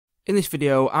In this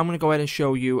video, I'm going to go ahead and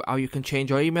show you how you can change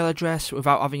your email address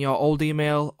without having your old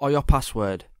email or your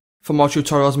password. For more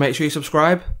tutorials, make sure you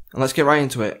subscribe, and let's get right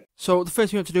into it. So the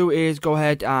first thing you want to do is go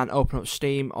ahead and open up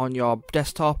Steam on your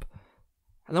desktop,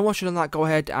 and then once you've done that, go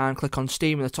ahead and click on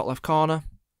Steam in the top left corner,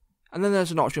 and then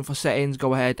there's an option for settings.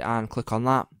 Go ahead and click on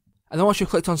that. And then once you've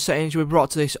clicked on settings, you'll be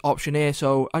brought to this option here.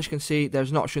 So as you can see,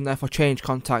 there's an option there for change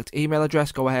contact email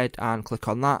address. Go ahead and click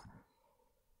on that.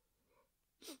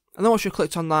 And then once you've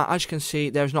clicked on that, as you can see,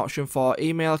 there's an option for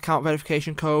email account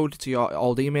verification code to your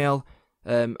old email.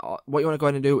 What you want to go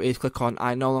ahead and do is click on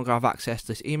I no longer have access to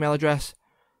this email address.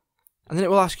 And then it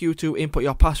will ask you to input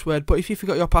your password. But if you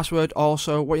forgot your password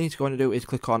also, what you need to go ahead and do is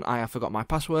click on I have forgot my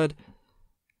password.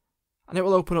 And it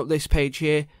will open up this page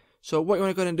here. So what you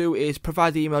want to go ahead and do is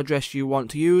provide the email address you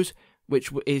want to use, which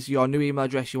is your new email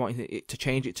address you want it to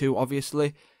change it to,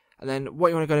 obviously. And then what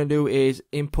you want to go ahead and do is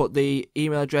input the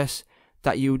email address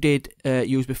that you did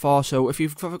use before. So if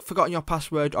you've forgotten your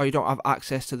password or you don't have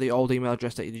access to the old email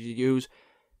address that you did use,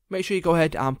 make sure you go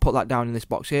ahead and put that down in this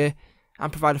box here,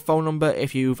 and provide a phone number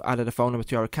if you've added a phone number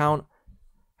to your account.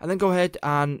 And then go ahead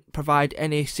and provide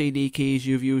any CD keys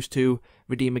you've used to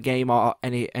redeem a game or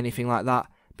anything like that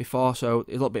before, so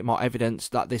a little bit more evidence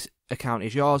that this account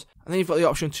is yours. And then you've got the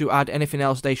option to add anything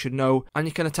else they should know, and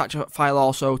you can attach a file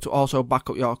also to also back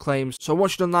up your claims. So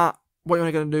once you've done that, what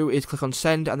you're going to do is click on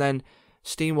send, and then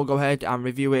Steam will go ahead and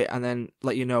review it and then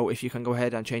let you know if you can go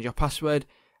ahead and change your password.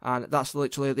 And that's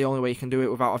literally the only way you can do it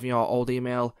without having your old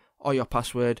email or your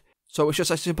password. So it's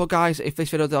just as simple, guys. If this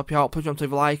video did help you out, please remember to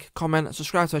leave a like, comment, and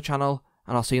subscribe to our channel,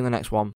 and I'll see you in the next one.